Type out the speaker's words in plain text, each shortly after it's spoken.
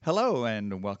Hello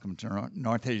and welcome to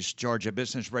Northeast Georgia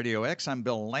Business Radio X. I'm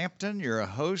Bill Lampton, your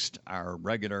host. Our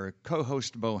regular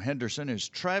co-host, Bo Henderson, is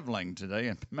traveling today.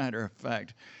 As a matter of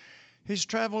fact, he's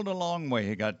traveled a long way.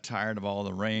 He got tired of all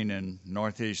the rain in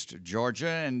Northeast Georgia,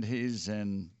 and he's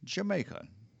in Jamaica.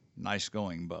 Nice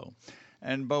going, Bo.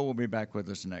 And Bo will be back with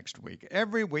us next week.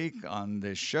 Every week on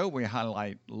this show, we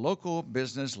highlight local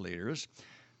business leaders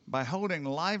by holding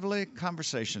lively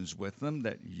conversations with them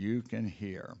that you can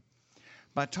hear.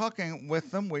 By talking with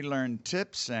them, we learn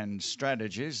tips and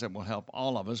strategies that will help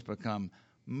all of us become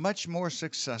much more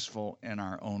successful in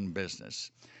our own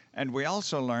business. And we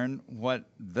also learn what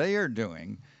they are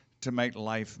doing to make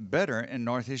life better in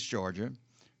Northeast Georgia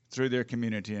through their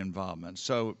community involvement.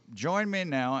 So join me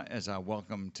now as I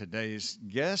welcome today's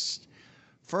guest.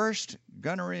 First,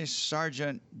 Gunnery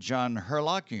Sergeant John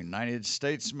Hurlock, United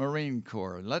States Marine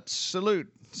Corps. Let's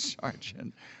salute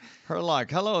Sergeant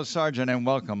Hurlock. Hello, Sergeant, and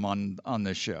welcome on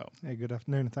this show. Hey, good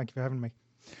afternoon, and thank you for having me.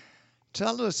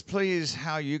 Tell us, please,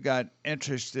 how you got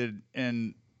interested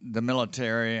in the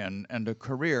military and a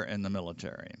career in the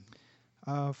military.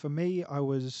 For me, I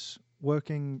was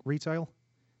working retail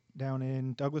down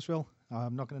in Douglasville.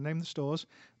 I'm not going to name the stores,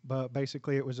 but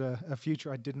basically it was a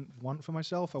future I didn't want for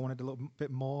myself. I wanted a little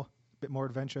bit more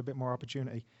adventure, a bit more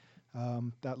opportunity.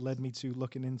 That led me to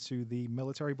looking into the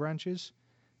military branches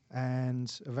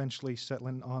and eventually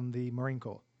settling on the Marine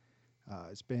Corps.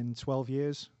 It's been 12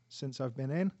 years since I've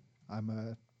been in.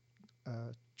 I'm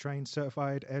a trained,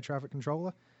 certified air traffic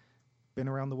controller. Been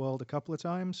around the world a couple of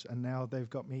times, and now they've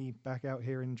got me back out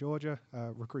here in Georgia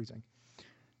recruiting.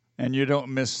 And you don't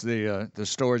miss the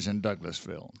stores in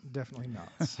Douglasville? Definitely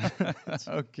not.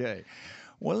 Okay.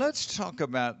 Well, let's talk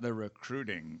about the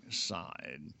recruiting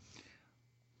side.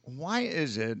 Why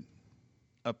is it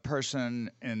a person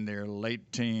in their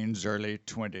late teens, early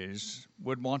 20s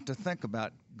would want to think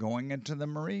about going into the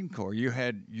Marine Corps? You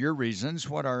had your reasons.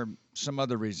 What are some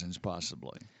other reasons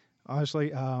possibly?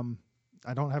 Honestly,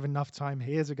 I don't have enough time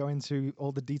here to go into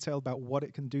all the detail about what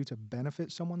it can do to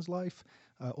benefit someone's life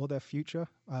or their future.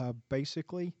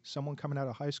 Basically, someone coming out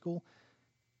of high school,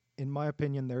 in my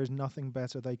opinion, there is nothing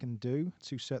better they can do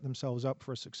to set themselves up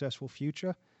for a successful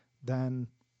future than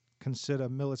consider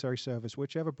military service,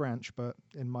 whichever branch, but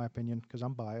in my opinion, because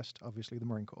I'm biased, obviously the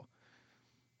Marine Corps.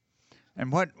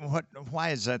 And why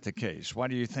is that the case? Why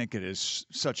do you think it is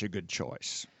such a good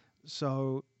choice?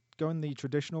 So going the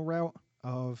traditional route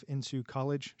of into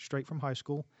college straight from high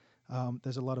school,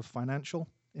 there's a lot of financial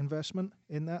investment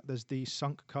in that. There's the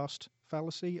sunk cost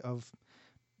fallacy of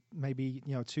maybe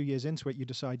 2 years into it, you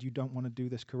decide you don't want to do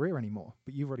this career anymore,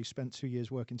 but you've already spent 2 years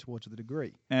working towards the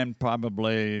degree. And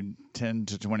probably $10,000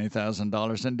 to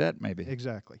 $20,000 in debt, maybe.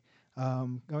 Exactly.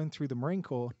 Going through the Marine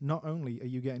Corps, not only are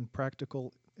you getting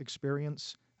practical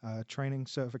experience, training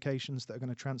certifications that are going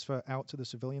to transfer out to the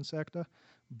civilian sector,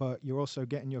 but you're also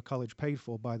getting your college paid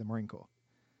for by the Marine Corps.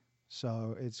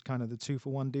 So it's kind of the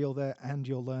 2-for-1 deal there, and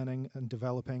you're learning and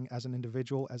developing as an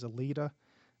individual, as a leader,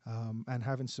 and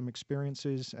having some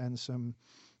experiences and some,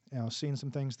 seeing some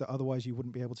things that otherwise you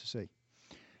wouldn't be able to see.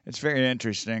 It's very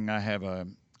interesting. I have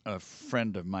a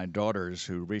friend of my daughter's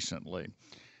who recently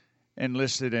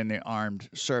enlisted in the armed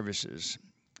services.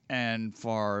 And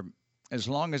for as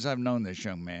long as I've known this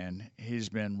young man, he's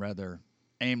been rather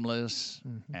aimless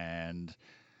and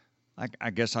I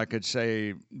guess I could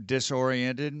say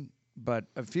disoriented. But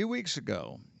a few weeks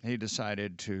ago, he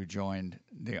decided to join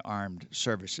the armed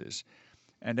services.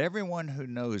 And everyone who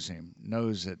knows him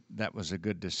knows that that was a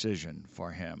good decision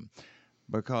for him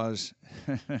because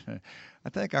I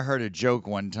think I heard a joke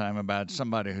one time about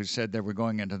somebody who said they were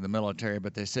going into the military,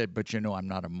 but they said, but I'm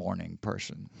not a morning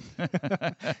person.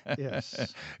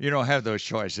 Yes. You don't have those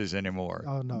choices anymore,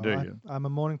 Oh, no. do you? I'm a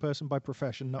morning person by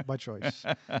profession, not by choice.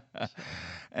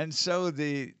 And so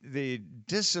the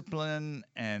discipline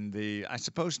and I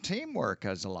suppose teamwork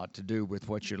has a lot to do with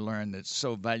what you learn that's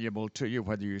so valuable to you,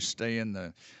 whether you stay in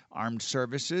the armed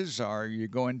services or you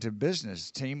go into business.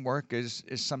 Teamwork is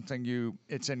something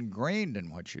it's ingrained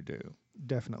in what you do.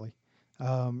 Definitely.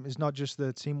 It's not just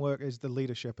the teamwork, it's the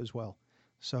leadership as well.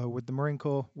 So with the Marine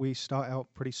Corps, we start out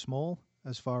pretty small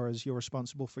as far as you're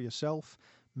responsible for yourself,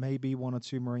 maybe 1 or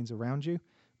 2 Marines around you.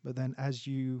 But then as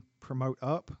you promote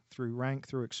up through rank,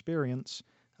 through experience,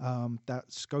 that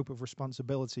scope of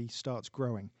responsibility starts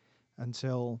growing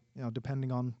until,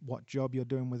 depending on what job you're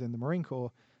doing within the Marine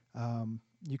Corps,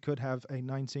 you could have a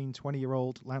 19,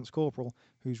 20-year-old Lance Corporal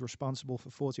who's responsible for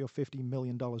 $40 or $50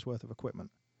 million worth of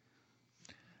equipment.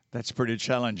 That's pretty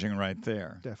challenging right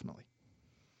there. Definitely.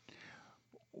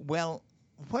 Well,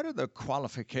 what are the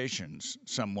qualifications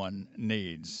someone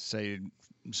needs, say,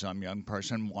 some young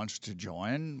person wants to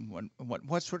join,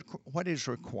 what is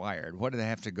required? What do they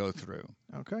have to go through?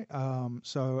 Okay.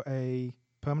 So a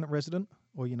permanent resident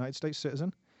or United States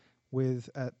citizen with,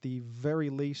 at the very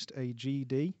least, a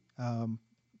GED.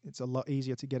 It's a lot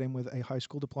easier to get in with a high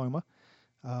school diploma.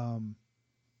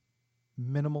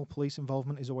 Minimal police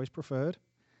involvement is always preferred.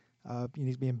 You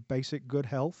need to be in basic good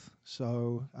health.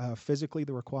 So physically,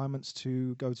 the requirements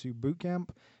to go to boot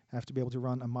camp have to be able to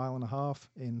run 1.5 miles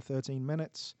in 13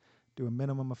 minutes, do a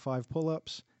minimum of 5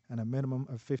 pull-ups, and a minimum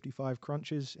of 55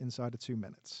 crunches inside of 2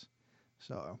 minutes.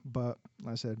 So, but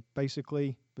like I said,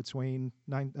 basically between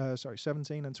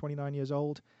 17 and 29 years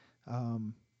old,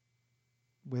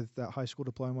 with that high school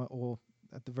diploma or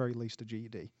at the very least a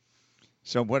GED.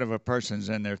 So what if a person's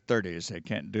in their 30s? They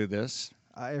can't do this?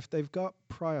 If they've got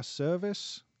prior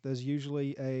service, there's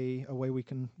usually a way we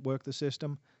can work the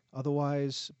system.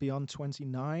 Otherwise, beyond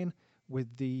 29,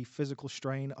 with the physical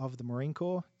strain of the Marine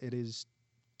Corps, it is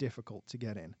difficult to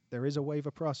get in. There is a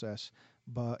waiver process,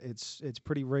 but it's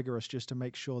pretty rigorous just to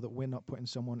make sure that we're not putting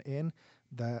someone in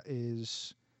that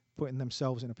is putting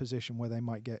themselves in a position where they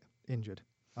might get injured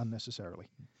unnecessarily.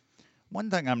 One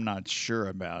thing I'm not sure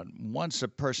about, once a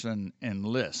person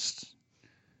enlists,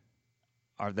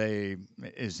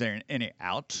 is there any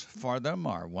out for them,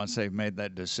 or once they've made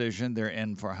that decision, they're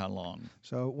in for how long?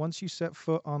 So once you set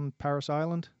foot on Parris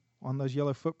Island, on those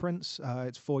yellow footprints,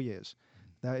 it's 4 years.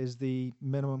 That is the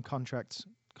minimum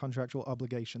contractual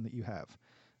obligation that you have.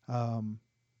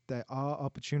 There are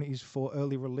opportunities for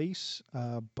early release,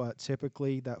 but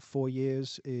typically that 4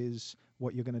 years is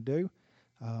what you're going to do.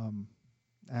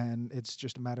 And it's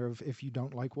just a matter of, if you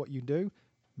don't like what you do,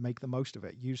 make the most of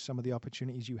it. Use some of the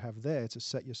opportunities you have there to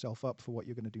set yourself up for what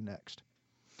you're going to do next.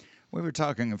 We were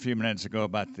talking a few minutes ago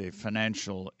about the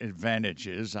financial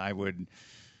advantages. I would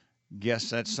guess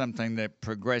that's something that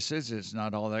progresses. It's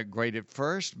not all that great at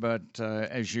first, but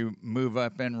as you move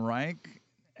up in rank,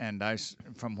 and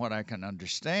from what I can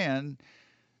understand,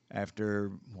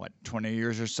 after, 20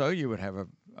 years or so, you would have a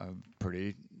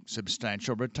pretty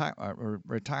substantial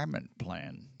retirement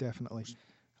plan. Definitely.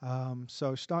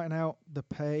 So starting out, the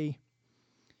pay,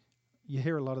 you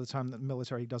hear a lot of the time that the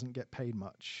military doesn't get paid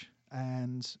much.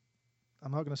 And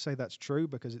I'm not going to say that's true,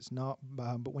 because it's not.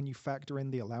 But when you factor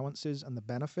in the allowances and the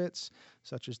benefits,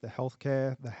 such as the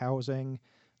healthcare, the housing,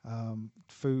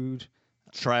 food,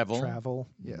 travel,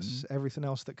 yes, everything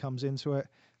else that comes into it,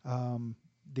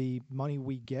 the money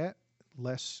we get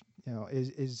less,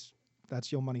 is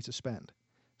that's your money to spend.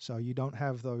 So you don't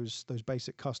have those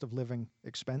basic cost of living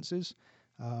expenses,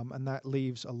 and that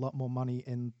leaves a lot more money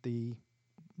in the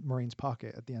Marine's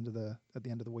pocket at the end of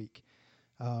the week.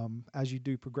 As you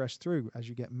do progress through, as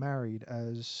you get married,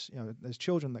 as there's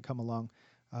children that come along,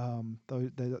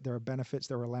 there are benefits,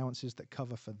 there are allowances that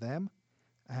cover for them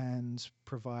and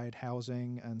provide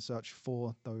housing and such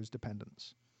for those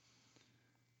dependents.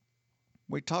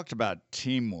 We talked about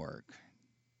teamwork,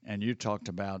 and you talked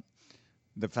about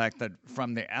the fact that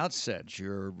from the outset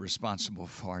you're responsible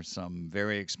for some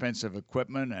very expensive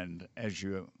equipment, and as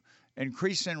you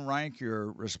increase in rank,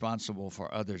 you're responsible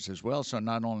for others as well. So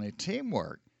not only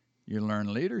teamwork, you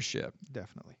learn leadership.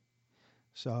 Definitely.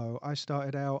 So I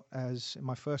started out as, in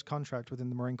my first contract within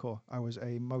the Marine Corps, I was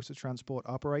a motor transport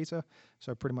operator,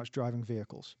 so pretty much driving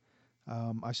vehicles.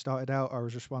 I started out, I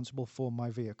was responsible for my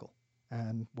vehicle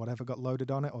and whatever got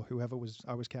loaded on it, or whoever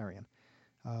I was carrying.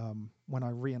 When I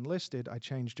re-enlisted, I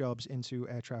changed jobs into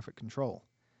air traffic control.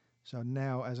 So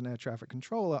now, as an air traffic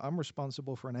controller, I'm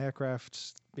responsible for an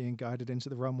aircraft being guided into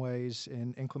the runways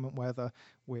in inclement weather,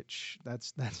 which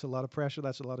that's a lot of pressure,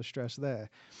 that's a lot of stress there.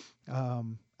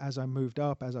 As I moved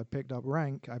up, as I picked up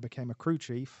rank, I became a crew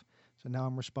chief. So now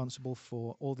I'm responsible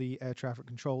for all the air traffic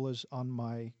controllers on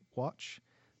my watch,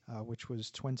 which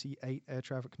was 28 air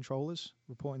traffic controllers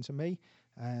reporting to me,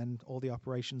 and all the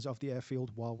operations of the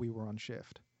airfield while we were on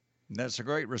shift. That's a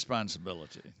great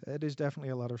responsibility. It is definitely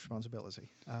a lot of responsibility.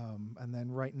 And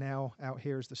then right now, out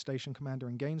here is the station commander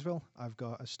in Gainesville. I've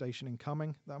got a station in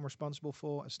Cumming that I'm responsible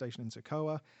for, a station in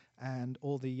Toccoa, and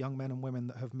all the young men and women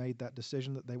that have made that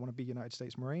decision that they want to be United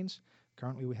States Marines.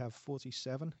 Currently, we have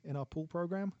 47 in our pool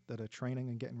program that are training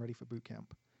and getting ready for boot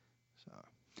camp. So,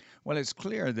 well, it's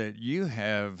clear that you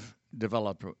have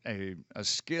developed a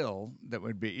skill that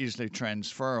would be easily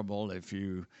transferable if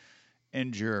you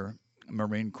end your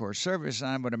Marine Corps service.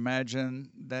 I would imagine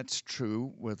that's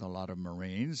true with a lot of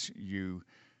Marines. You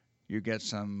get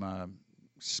some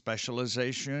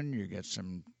specialization, you get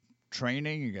some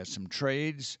training, you get some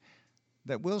trades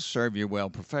that will serve you well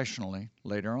professionally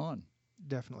later on.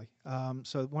 Definitely.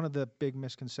 So one of the big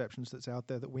misconceptions that's out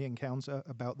there that we encounter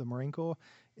about the Marine Corps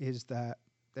is that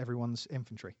everyone's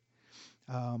infantry.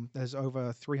 There's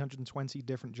over 320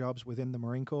 different jobs within the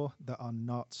Marine Corps that are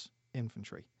not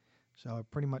infantry. So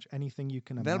pretty much anything you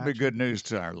can imagine. That'll be good news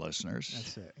to our listeners.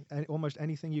 That's it. Almost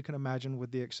anything you can imagine,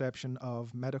 with the exception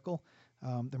of medical.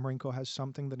 The Marine Corps has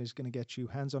something that is going to get you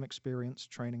hands-on experience,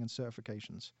 training, and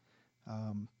certifications.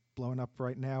 Blowing up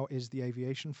right now is the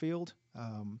aviation field.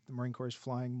 The Marine Corps is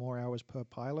flying more hours per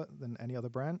pilot than any other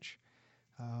branch.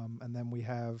 And then we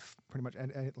have pretty much,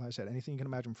 like I said, anything you can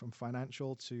imagine, from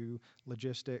financial to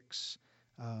logistics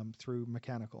through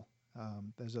mechanical.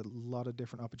 There's a lot of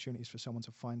different opportunities for someone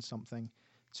to find something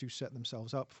to set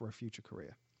themselves up for a future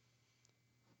career.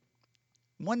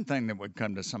 One thing that would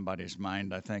come to somebody's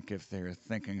mind, I think, if they're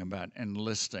thinking about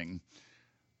enlisting,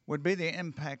 would be the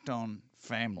impact on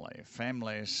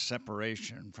family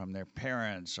separation from their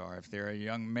parents, or if they're a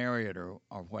young married or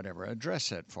whatever. Address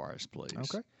that for us, please.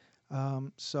 Okay.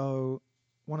 So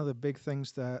one of the big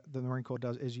things that the Marine Corps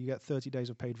does is you get 30 days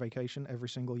of paid vacation every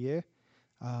single year.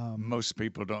 Most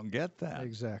people don't get that.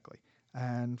 Exactly.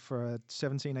 And for a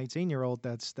 17, 18-year-old,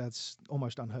 that's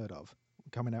almost unheard of,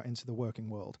 coming out into the working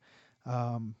world.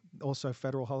 Also,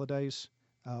 federal holidays,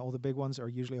 all the big ones, are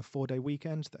usually a 4-day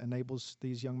weekend that enables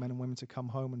these young men and women to come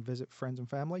home and visit friends and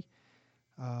family.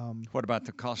 What about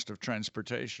the cost of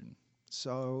transportation?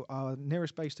 So our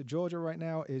nearest base to Georgia right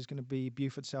now is going to be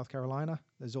Beaufort, South Carolina.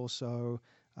 There's also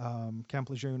Camp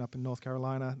Lejeune up in North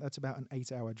Carolina. That's about an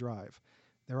 8-hour drive.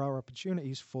 There are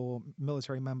opportunities for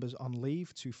military members on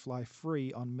leave to fly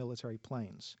free on military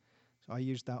planes. So I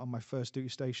used that on my first duty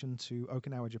station to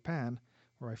Okinawa, Japan,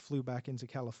 where I flew back into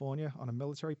California on a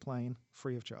military plane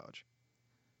free of charge.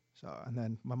 So, and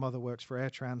then my mother works for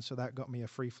AirTran, so that got me a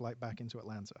free flight back into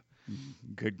Atlanta.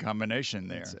 Good combination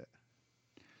there. That's it.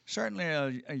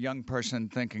 Certainly a young person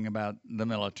thinking about the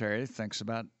military thinks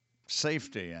about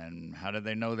safety and how do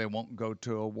they know they won't go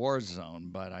to a war zone.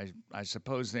 But I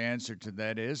suppose the answer to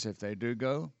that is, if they do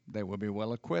go, they will be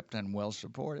well equipped and well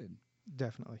supported.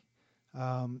 Definitely.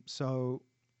 So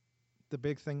the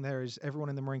big thing there is everyone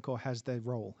in the Marine Corps has their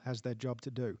role, has their job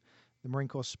to do. The Marine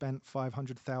Corps spent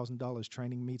 $500,000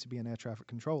 training me to be an air traffic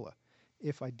controller.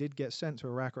 If I did get sent to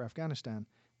Iraq or Afghanistan,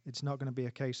 it's not going to be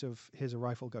a case of, here's a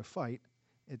rifle, go fight.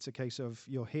 It's a case of,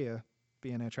 you're here,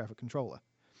 be an air traffic controller.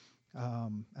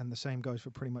 And the same goes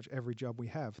for pretty much every job we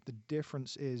have. The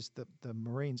difference is that the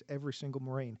Marines, every single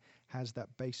Marine, has that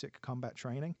basic combat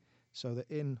training, so that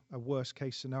in a worst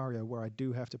case scenario where I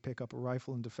do have to pick up a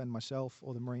rifle and defend myself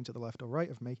or the Marine to the left or right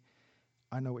of me,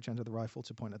 I know which end of the rifle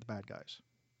to point at the bad guys.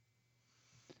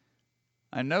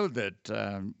 I know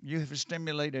that you have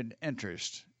stimulated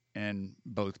interest in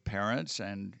both parents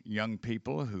and young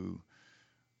people who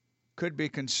could be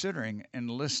considering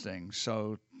enlisting.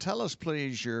 So tell us,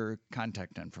 please, your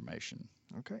contact information.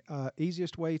 Okay.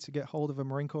 Easiest way to get hold of a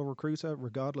Marine Corps recruiter,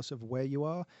 regardless of where you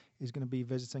are, is going to be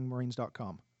visiting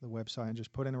marines.com, the website, and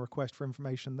just put in a request for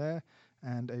information there,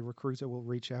 and a recruiter will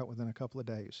reach out within a couple of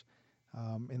days.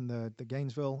 In the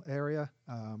Gainesville area,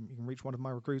 you can reach one of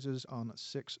my recruiters on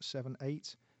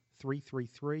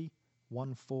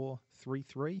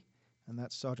 678-333-1433, and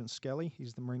that's Sergeant Skelly.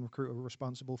 He's the Marine recruiter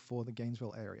responsible for the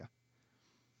Gainesville area.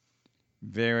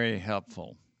 Very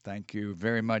helpful. Thank you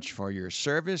very much for your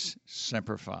service.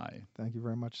 Semper Fi. Thank you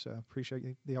very much, sir.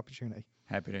 Appreciate the opportunity.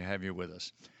 Happy to have you with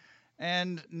us.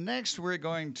 And next, we're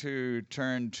going to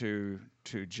turn to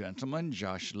two gentlemen,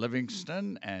 Josh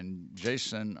Livingston and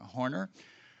Jason Hornor,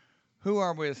 who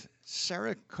are with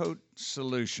Cerakote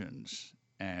Solutions.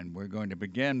 And we're going to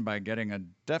begin by getting a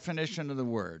definition of the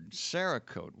word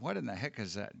Cerakote. What in the heck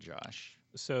is that, Josh?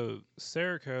 So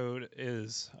Cerakote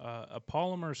is a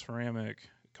polymer ceramic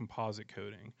composite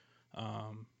coating.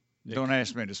 Don't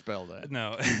ask me to spell that.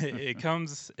 No, it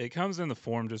comes in the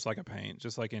form just like a paint,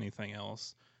 just like anything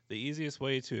else. The easiest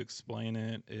way to explain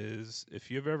it is, if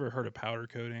you've ever heard of powder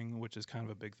coating, which is kind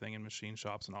of a big thing in machine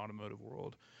shops and automotive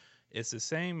world, it's the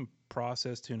same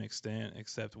process to an extent,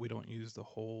 except we don't use the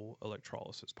whole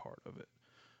electrolysis part of it.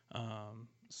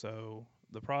 So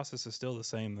the process is still the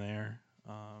same there.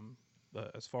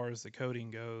 But as far as the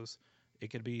coating goes,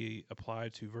 it could be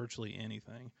applied to virtually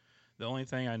anything. The only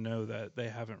thing I know that they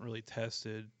haven't really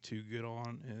tested too good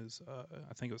on is,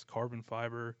 I think it was carbon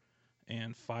fiber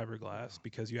and fiberglass,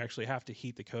 because you actually have to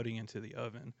heat the coating into the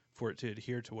oven for it to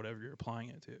adhere to whatever you're applying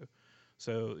it to.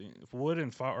 So wood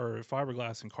and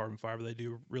fiberglass and carbon fiber, they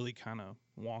do really kind of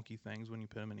wonky things when you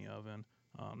put them in the oven.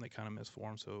 They kind of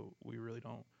misform, so we really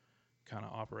don't kind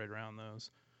of operate around those.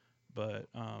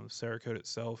 But Cerakote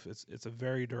itself, it's a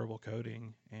very durable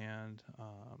coating, and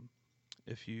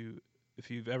if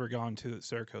you've ever gone to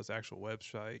Cerakote's actual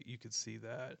website, you could see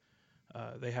that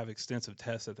they have extensive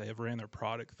tests that they have ran their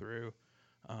product through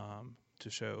to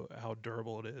show how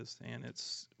durable it is. And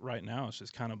it's right now it's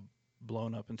just kind of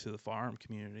blown up into the firearm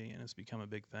community, and it's become a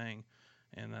big thing.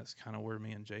 And that's kind of where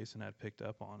me and Jason had picked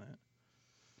up on it.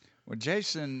 Well,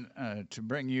 Jason, to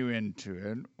bring you into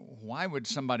it, why would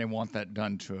somebody want that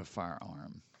done to a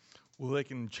firearm? Well, they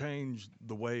can change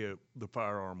the way the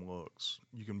firearm looks.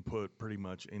 You can put pretty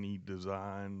much any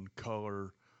design,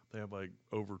 color. They have like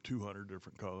over 200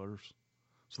 different colors.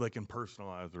 So they can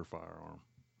personalize their firearm,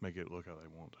 make it look how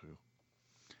they want to.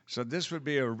 So this would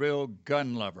be a real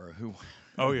gun lover who,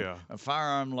 Oh, yeah. a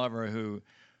firearm lover who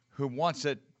wants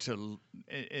it to.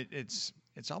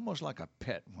 It's almost like a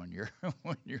pet when you're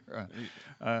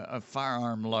a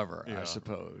firearm lover, I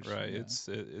suppose. Right. Yeah.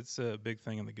 It's a big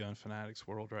thing in the gun fanatics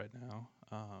world right now.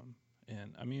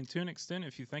 And I mean, to an extent,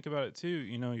 if you think about it too,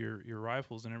 you know, your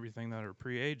rifles and everything that are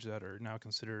pre-aged that are now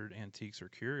considered antiques or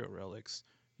curio relics,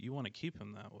 you want to keep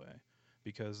them that way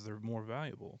because they're more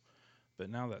valuable. But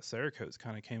now that Cerakote's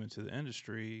kind of came into the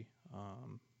industry,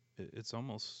 it's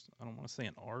almost, I don't want to say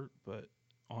an art, but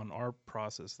on our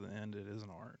process, the end, it is an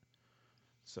art.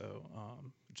 So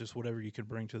just whatever you could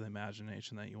bring to the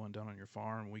imagination that you want done on your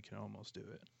farm, we can almost do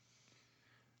it.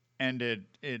 And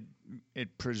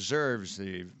it preserves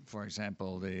for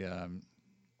example, the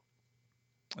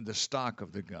stock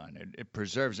of the gun. It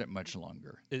preserves it much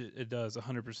longer. It does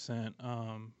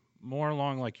 100%. More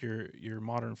along like your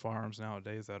modern firearms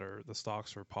nowadays that are the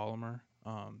stocks are polymer.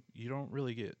 You don't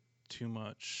really get too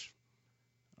much,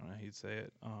 I don't know how you'd say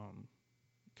it,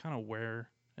 kind of wear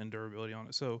and durability on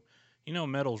it. So, you know,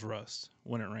 metals rust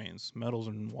when it rains. Metals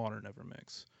and water never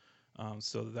mix.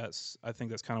 So I think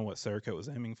that's kind of what Cerakote was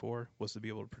aiming for, was to be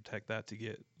able to protect that to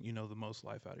get, you know, the most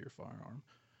life out of your firearm.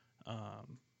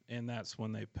 And that's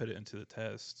when they put it into the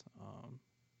test.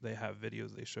 They have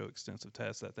videos, they show extensive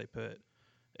tests that they put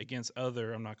against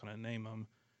other, I'm not going to name them,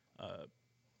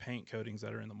 paint coatings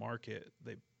that are in the market.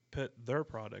 They put their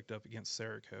product up against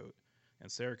Cerakote, and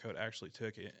Cerakote actually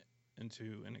took it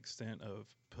into an extent of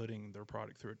putting their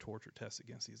product through a torture test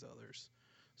against these others.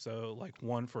 So like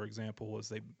one, for example, was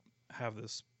they have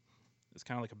this, it's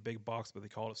kind of like a big box, but they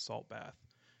call it a salt bath.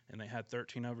 And they had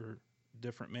 13 other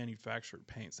different manufactured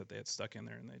paints that they had stuck in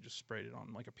there, and they just sprayed it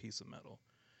on like a piece of metal.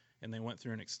 And they went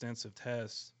through an extensive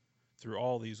test through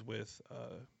all these with,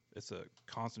 it's a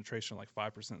concentration of like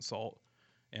 5% salt.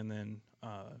 And then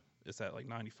it's at like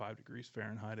 95 degrees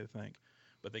Fahrenheit, I think.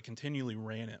 But they continually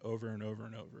ran it over and over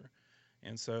and over.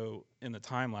 And so in the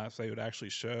time lapse, they would actually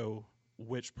show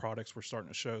which products were starting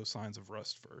to show signs of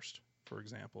rust first, for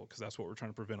example, because that's what we're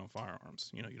trying to prevent on firearms.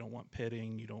 You know, you don't want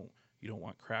pitting, you don't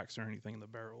want cracks or anything in the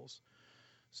barrels.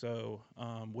 So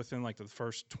within like the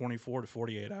first 24 to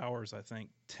 48 hours, I think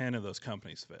 10 of those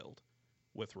companies failed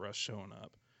with rust showing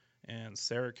up. And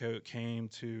Cerakote came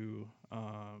to,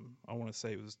 I want to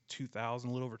say it was 2,000,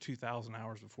 a little over 2,000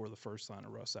 hours before the first sign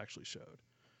of rust actually showed.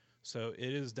 So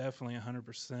it is definitely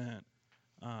 100%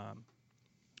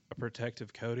 a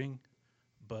protective coating,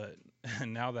 but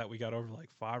now that we got over like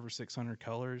 500 or 600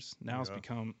 colors, now it's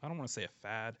become, I don't want to say a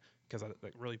fad because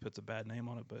that really puts a bad name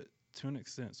on it, but to an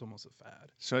extent, it's almost a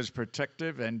fad. So it's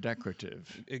protective and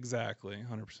decorative. Exactly,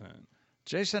 100%.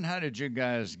 Jason, how did you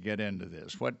guys get into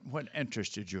this? What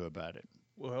interested you about it?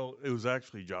 Well, it was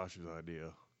actually Josh's idea.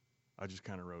 I just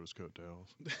kind of rode his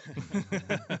coattails.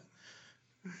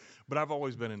 But I've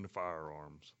always been into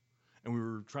firearms. And we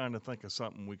were trying to think of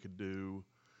something we could do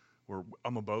where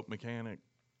I'm a boat mechanic,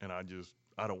 and I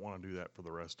don't want to do that for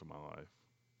the rest of my life.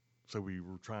 So we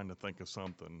were trying to think of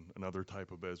something, another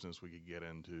type of business we could get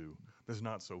into that's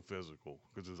not so physical.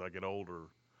 Because as I get older,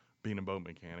 being a boat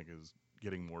mechanic is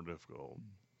getting more difficult.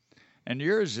 And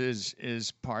yours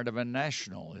is part of a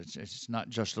national. It's not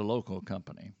just a local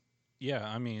company. Yeah,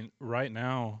 I mean, right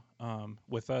now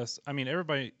with us, I mean,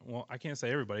 everybody, well, I can't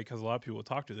say everybody because a lot of people we'll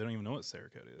talk to, they don't even know what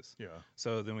Cerakote is. Yeah.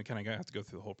 So then we kind of have to go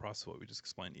through the whole process of what we just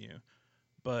explained to you.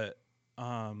 But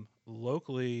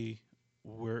locally,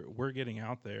 we're getting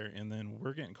out there, and then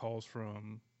we're getting calls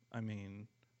from, I mean,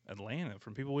 Atlanta,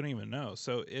 from people we don't even know.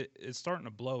 So it's starting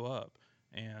to blow up.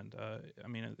 And, I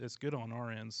mean, it's good on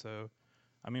our end. So,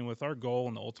 I mean, with our goal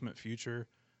and the ultimate future,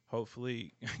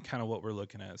 hopefully kind of what we're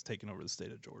looking at is taking over the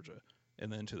state of Georgia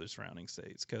and then to the surrounding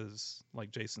states. Because,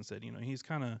 like Jason said, you know, he's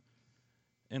kind of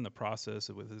in the process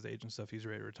with his age and stuff. He's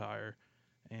ready to retire.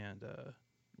 And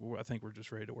I think we're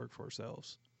just ready to work for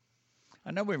ourselves.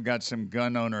 I know we've got some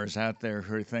gun owners out there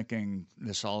who are thinking,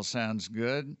 this all sounds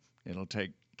good. It'll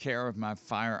take care of my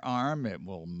firearm. It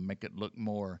will make it look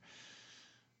more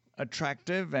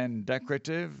attractive and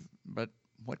decorative, but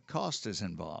what cost is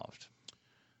involved?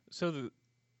 So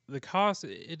the cost,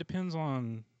 it depends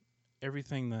on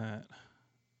everything that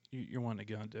you're wanting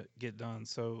a gun to get done.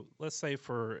 So let's say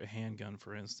for a handgun,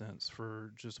 for instance,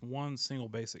 for just one single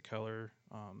basic color,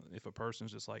 if a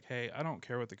person's just like, hey, I don't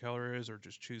care what the color is, or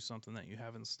just choose something that you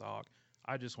have in stock,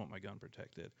 I just want my gun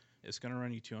protected, it's going to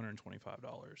run you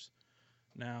 $225.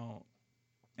 Now,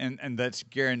 And that's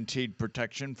guaranteed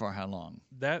protection for how long?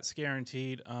 that's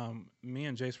guaranteed. Me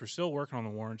and Jace, we're still working on the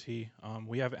warranty.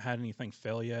 We haven't had anything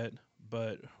fail yet,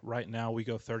 but right now we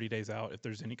go 30 days out. If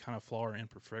there's any kind of flaw or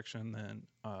imperfection, then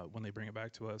when they bring it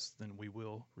back to us, then we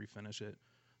will refinish it,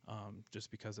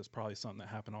 just because it's probably something that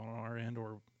happened on our end,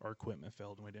 or our equipment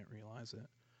failed and we didn't realize it.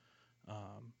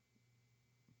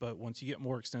 But once you get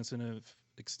more extensive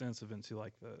into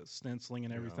like the stenciling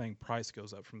and everything, price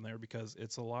goes up from there, because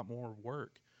it's a lot more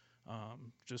work.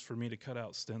 Just for me to cut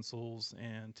out stencils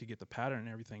and to get the pattern and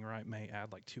everything right may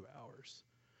add like 2 hours.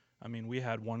 I mean, we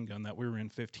had one gun that we were in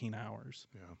 15 hours,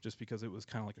 just because it was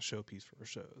kind of like a showpiece for our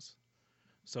shows.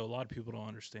 So a lot of people don't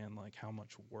understand like how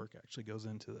much work actually goes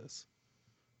into this.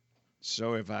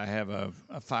 So if I have a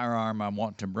firearm I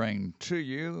want to bring to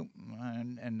you,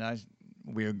 and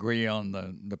we agree on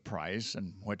the price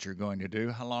and what you're going to do,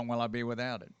 how long will I be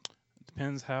without it?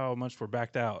 Depends how much we're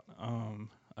backed out.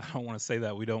 I don't want to say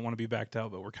that we don't want to be backed out,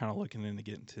 but we're kind of looking into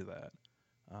getting to that.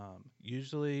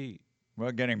 Usually,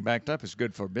 Well, getting backed up is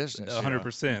good for business.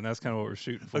 100%. That's kind of what we're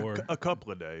shooting for. A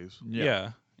couple of days.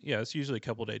 Yeah. It's usually a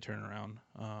couple day turnaround.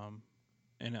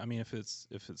 And I mean, if it's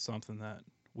something that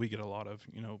we get a lot of,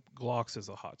 Glocks is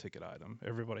a hot ticket item.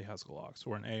 Everybody has Glocks.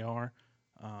 Or an AR.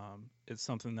 It's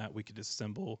something that we could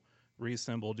disassemble,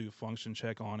 reassemble, do a function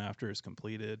check on after it's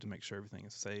completed to make sure everything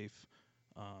is safe.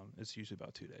 It's usually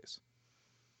about 2 days.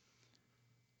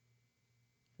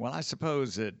 Well, I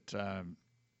suppose that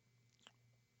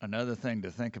another thing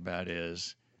to think about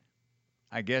is,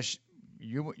 I guess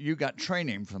you got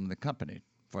training from the company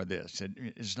for this.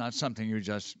 It's not something you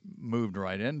just moved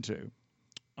right into.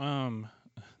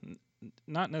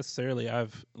 Not necessarily.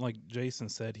 Like Jason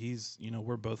said,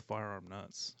 we're both firearm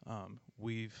nuts.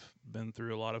 We've been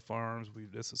through a lot of firearms.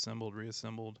 We've disassembled,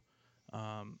 reassembled.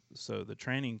 So the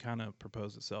training kind of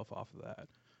proposed itself off of that.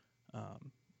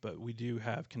 But we do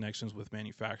have connections with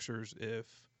manufacturers if,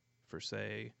 for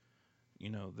say,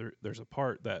 there's a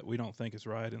part that we don't think is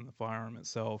right in the firearm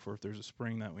itself, or if there's a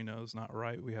spring that we know is not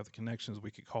right, we have the connections.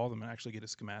 We could call them and actually get a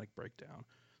schematic breakdown.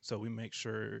 So we make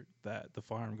sure that the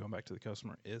firearm going back to the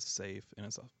customer is safe and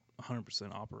it's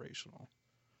 100% operational.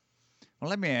 Well,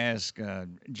 let me ask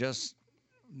just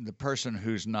the person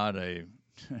who's not I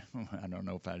don't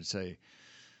know if I'd say,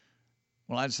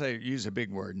 well, I'd say use a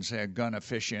big word and say a gun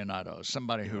aficionado,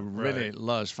 somebody who really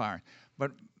loves firing.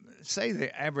 But say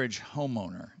the average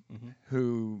homeowner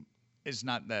who is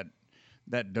not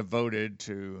that devoted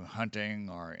to hunting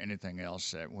or anything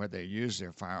else, where they use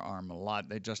their firearm a lot,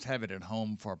 they just have it at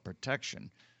home for protection.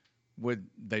 Would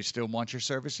they still want your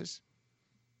services?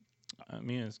 I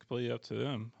mean, it's completely up to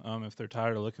them. If they're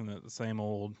tired of looking at the same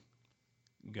old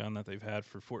gun that they've had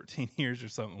for 14 years or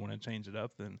something, want to change it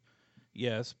up, then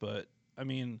yes. But I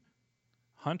mean,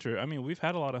 we've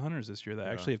had a lot of hunters this year that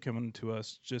actually have come in to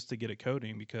us just to get a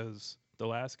coating, because the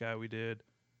last guy we did,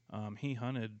 he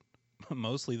hunted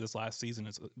mostly this last season.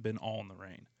 It's been all in the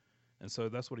rain, and so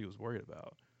that's what he was worried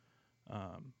about.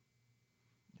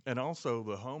 And also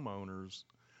the homeowners,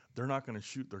 they're not going to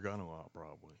shoot their gun a lot,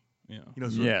 probably. Yeah.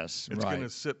 So yes, it's going to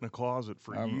sit in a closet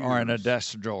for years. Or in a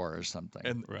desk drawer or something.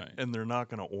 And they're not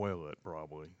going to oil it,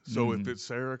 probably. So if it's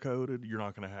Cerakoted, you're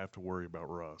not going to have to worry about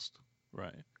rust.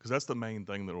 Right. Because that's the main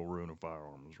thing that will ruin a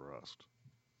firearm is rust.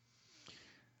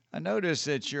 I notice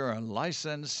that you're a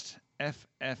licensed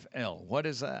FFL. What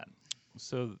is that?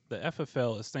 So the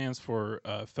FFL, it stands for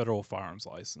Federal Firearms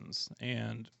License.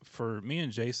 And for me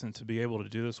and Jason to be able to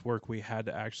do this work, we had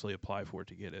to actually apply for it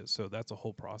to get it. So that's a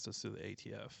whole process through the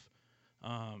ATF.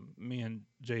 Me and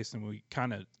Jason, we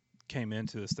kind of came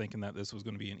into this thinking that this was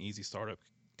going to be an easy startup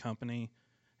company.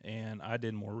 And I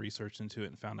did more research into it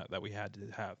and found out that we had to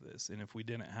have this. And if we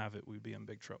didn't have it, we'd be in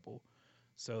big trouble.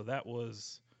 So that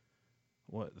was,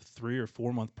 3 or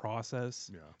 4 month process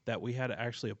that we had to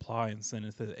actually apply and send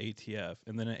it to the ATF.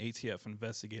 And then an ATF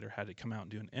investigator had to come out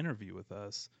and do an interview with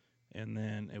us. And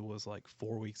then it was like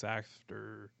 4 weeks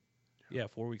after,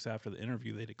 4 weeks after the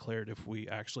interview, they declared if we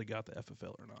actually got the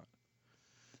FFL or not.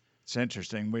 It's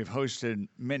interesting. We've hosted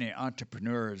many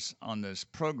entrepreneurs on this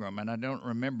program, and I don't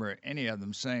remember any of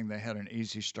them saying they had an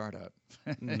easy startup.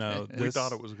 No. We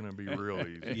thought it was going to be real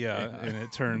easy. Yeah, and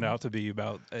it turned out to be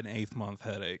about an 8th-month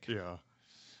headache. Yeah.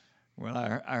 Well,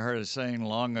 I heard a saying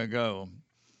long ago,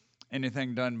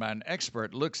 anything done by an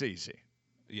expert looks easy.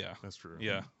 Yeah. That's true.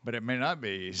 Yeah. But it may not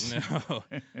be easy.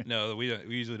 No, we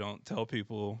usually don't tell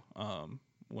people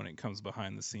when it comes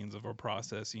behind the scenes of our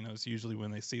process. It's usually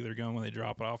when they see their gun, when they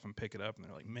drop it off and pick it up, and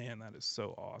they're like, man, that is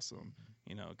so awesome,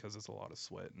 because it's a lot of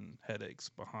sweat and headaches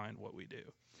behind what we do.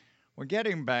 Well,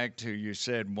 getting back to, you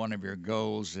said one of your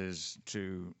goals is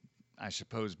to, I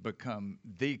suppose, become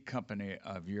the company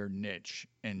of your niche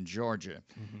in Georgia.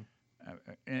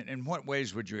 In what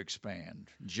ways would you expand?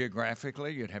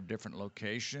 Geographically, you'd have different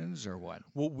locations or what?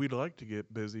 Well, we'd like to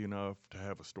get busy enough to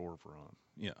have a storefront.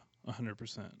 Yeah,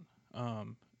 100%.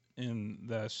 And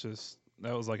that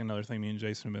was like another thing me and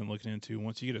Jason have been looking into.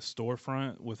 Once you get a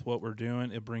storefront with what we're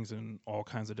doing, it brings in all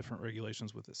kinds of different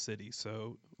regulations with the city.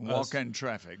 So walk-in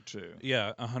traffic too.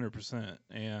 Yeah, 100%.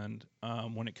 And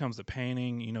when it comes to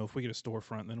painting, if we get a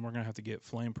storefront, then we're going to have to get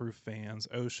flame-proof fans.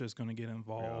 OSHA is going to get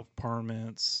involved. Yeah.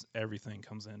 Permits, everything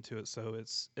comes into it. So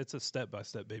it's a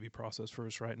step-by-step baby process for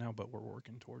us right now, but we're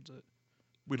working towards it.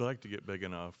 We'd like to get big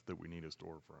enough that we need a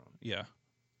storefront. Yeah.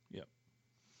 Yep.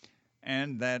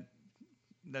 And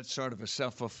that's sort of a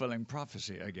self-fulfilling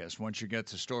prophecy, I guess. Once you get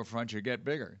the storefront, you get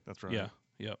bigger. That's right. Yeah.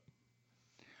 Yep.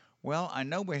 Well, I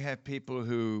know we have people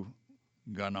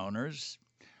gun owners,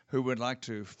 who would like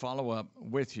to follow up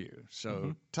with you.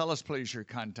 So tell us, please, your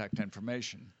contact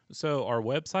information. So our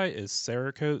website is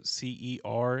Cerakote,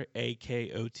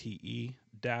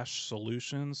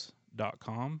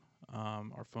 Cerakote-solutions.com.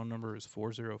 Our phone number is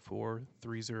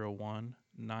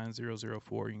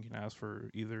 404-301-9004. You can ask for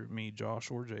either me, Josh,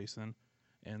 or Jason.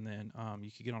 And then you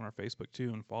can get on our Facebook,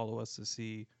 too, and follow us to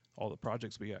see all the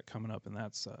projects we got coming up, and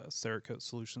that's Cerakote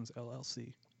Solutions,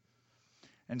 LLC.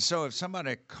 And so if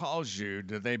somebody calls you,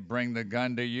 do they bring the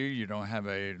gun to you? You don't have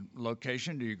a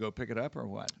location? Do you go pick it up or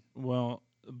what? Well,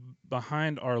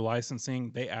 behind our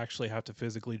licensing, they actually have to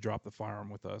physically drop the firearm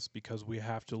with us because we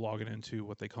have to log it into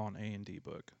what they call an A&D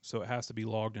book. So it has to be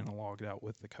logged in and logged out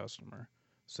with the customer.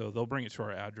 So they'll bring it to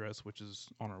our address, which is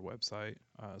on our website,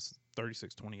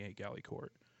 3628 Galley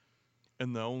Court.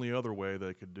 And the only other way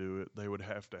they could do it, they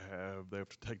have to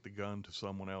take the gun to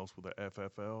someone else with a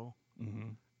FFL,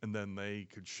 and then they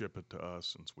could ship it to us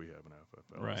since we have an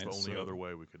FFL. Right. That's the only other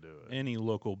way we could do it. Any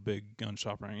local big gun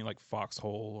shop around, like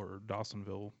Foxhole or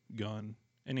Dawsonville Gun,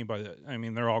 anybody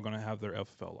they're all going to have their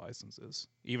FFL licenses,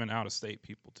 even out-of-state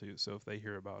people too. So if they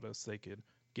hear about us, they could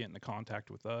get into contact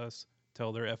with us,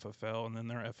 tell their FFL, and then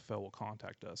their FFL will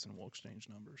contact us and we'll exchange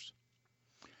numbers.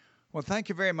 Well, thank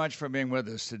you very much for being with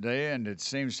us today. And it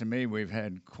seems to me we've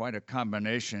had quite a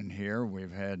combination here.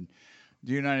 We've had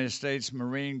the United States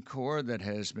Marine Corps that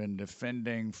has been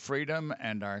defending freedom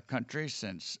and our country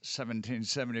since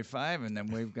 1775. And then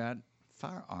we've got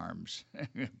firearms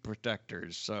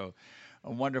protectors. So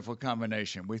a wonderful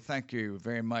combination. We thank you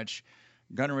very much,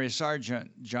 Gunnery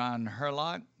Sergeant John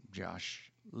Hurlock, Josh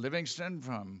Livingston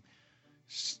from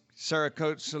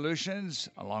Cerakote Solutions,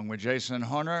 along with Jason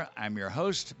Hornor. I'm your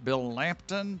host, Bill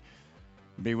Lampton.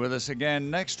 Be with us again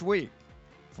next week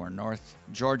for North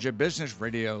Georgia Business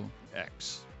Radio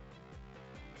X.